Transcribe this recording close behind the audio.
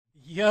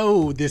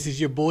Yo, this is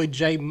your boy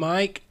J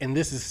Mike, and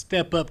this is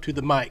Step Up to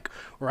the Mic,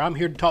 where I'm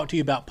here to talk to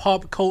you about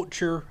pop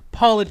culture,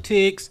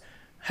 politics,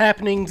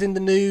 happenings in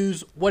the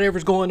news,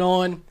 whatever's going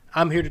on.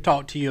 I'm here to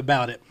talk to you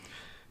about it.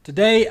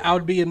 Today, I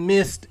would be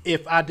amiss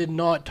if I did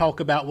not talk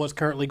about what's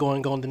currently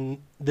going on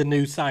in the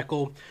news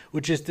cycle,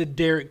 which is the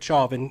Derek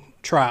Chauvin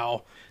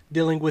trial,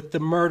 dealing with the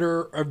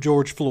murder of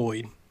George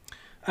Floyd.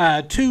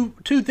 Two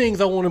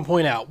things I want to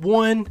point out.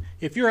 One,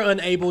 if you're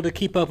unable to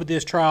keep up with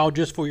this trial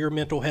just for your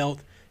mental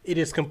health, it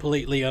is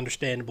completely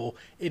understandable.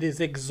 It is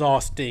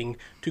exhausting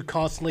to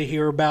constantly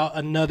hear about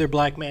another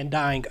black man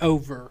dying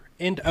over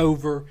and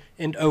over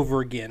and over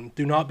again.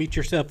 Do not beat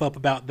yourself up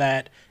about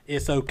that.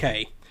 It's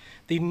okay.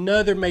 The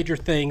another major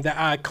thing that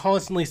I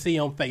constantly see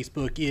on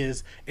Facebook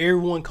is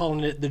everyone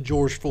calling it the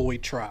George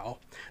Floyd trial.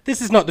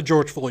 This is not the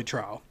George Floyd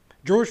trial.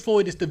 George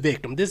Floyd is the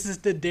victim. This is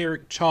the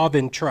Derek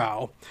Chauvin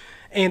trial.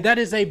 And that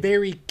is a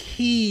very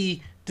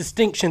key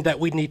distinction that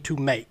we need to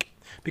make.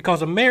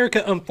 Because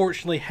America,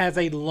 unfortunately, has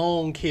a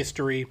long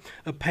history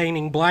of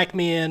painting black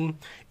men,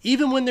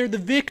 even when they're the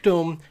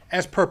victim,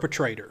 as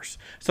perpetrators.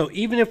 So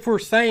even if we're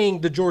saying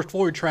the George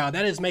Floyd trial,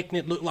 that is making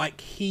it look like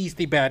he's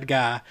the bad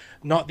guy,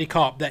 not the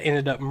cop that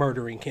ended up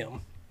murdering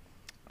him.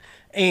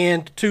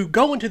 And to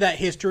go into that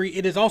history,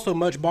 it is also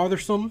much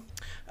bothersome.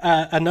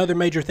 Another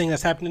major thing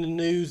that's happened in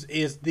the news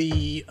is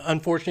the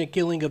unfortunate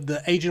killing of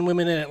the Asian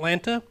women in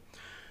Atlanta.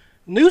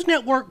 News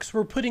networks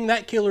were putting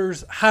that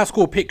killer's high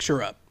school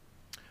picture up.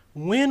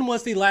 When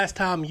was the last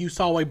time you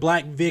saw a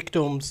black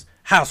victim's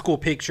high school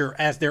picture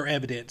as their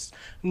evidence?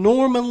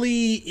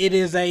 Normally, it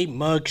is a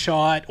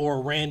mugshot or a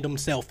random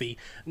selfie,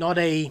 not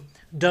a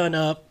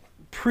done-up,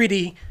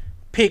 pretty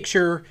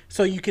picture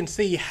so you can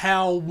see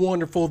how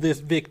wonderful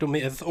this victim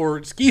is, or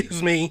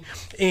excuse me,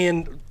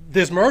 in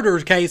this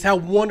murderer's case, how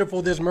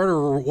wonderful this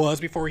murderer was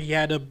before he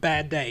had a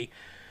bad day.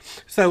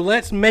 So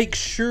let's make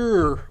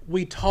sure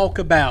we talk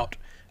about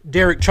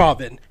Derek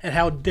Chauvin and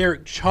how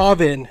Derek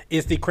Chauvin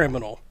is the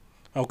criminal.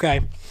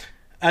 Okay.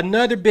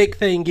 Another big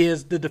thing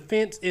is the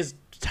defense is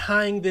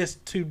tying this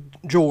to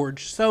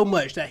George so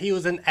much that he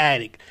was an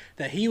addict,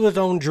 that he was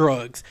on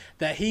drugs,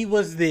 that he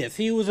was this,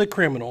 he was a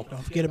criminal.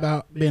 Don't forget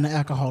about being an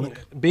alcoholic.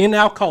 Being an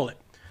alcoholic.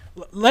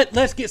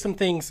 Let's get some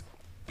things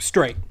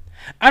straight.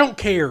 I don't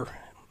care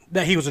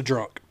that he was a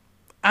drunk.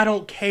 I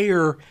don't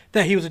care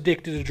that he was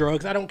addicted to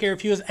drugs. I don't care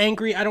if he was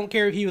angry. I don't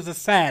care if he was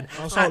sad.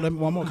 Also,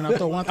 one more. Can I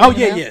throw one thing? Oh,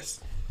 yeah,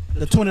 yes.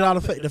 The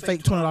 $20, the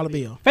fake $20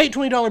 bill. Fake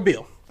 $20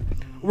 bill.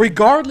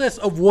 Regardless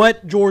of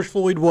what George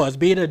Floyd was,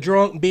 be it a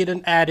drunk, be it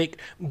an addict,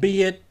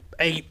 be it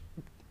a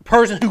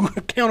person who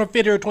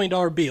counterfeited a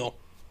 $20 bill,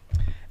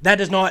 that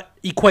does not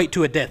equate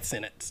to a death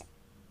sentence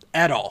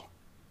at all.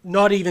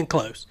 Not even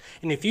close.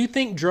 And if you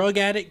think drug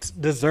addicts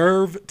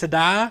deserve to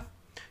die,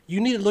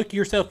 you need to look at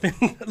yourself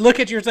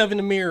in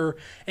the mirror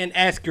and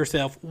ask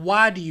yourself,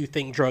 why do you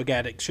think drug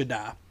addicts should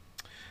die?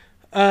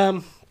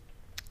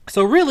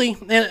 So really,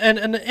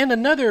 and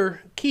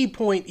another key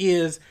point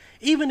is,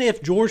 even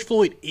if George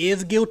Floyd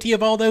is guilty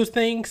of all those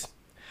things,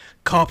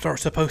 cops aren't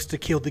supposed to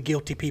kill the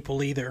guilty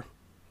people either.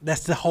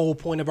 That's the whole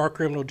point of our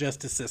criminal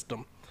justice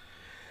system.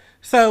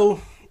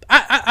 So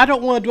I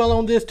don't want to dwell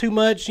on this too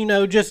much,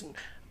 just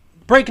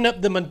breaking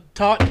up the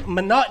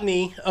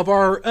monotony of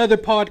our other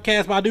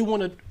podcast, but I do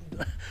want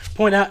to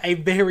point out a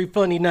very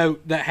funny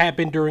note that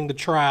happened during the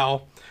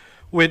trial,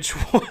 which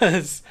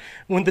was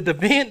when the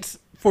defense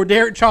for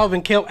Derek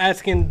Chauvin kept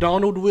asking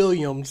Donald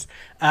Williams,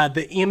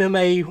 the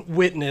MMA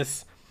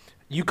witness,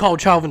 you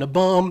called Chauvin a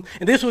bum.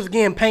 And this was,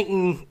 again,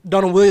 painting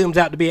Donald Williams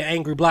out to be an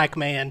angry black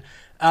man.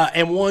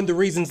 And one of the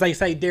reasons they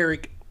say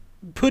Derek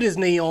put his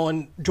knee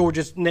on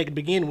George's neck to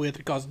begin with,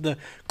 because the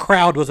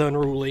crowd was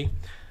unruly.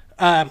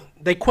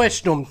 They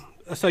questioned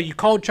him. So you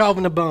called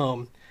Chauvin a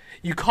bum.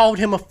 You called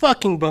him a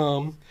fucking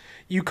bum.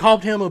 You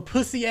called him a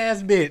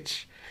pussy-ass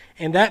bitch.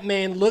 And that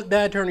man looked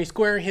that attorney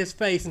square in his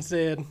face and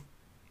said,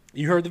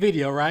 you heard the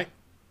video, right?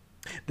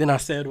 Then I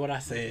said what I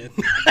said.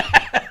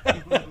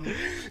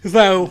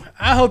 So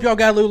I hope y'all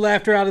got a little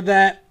laughter out of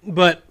that.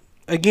 But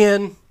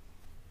again,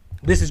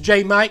 this is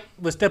J Mike.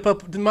 Let's step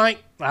up with the mic.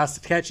 I'll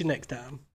catch you next time.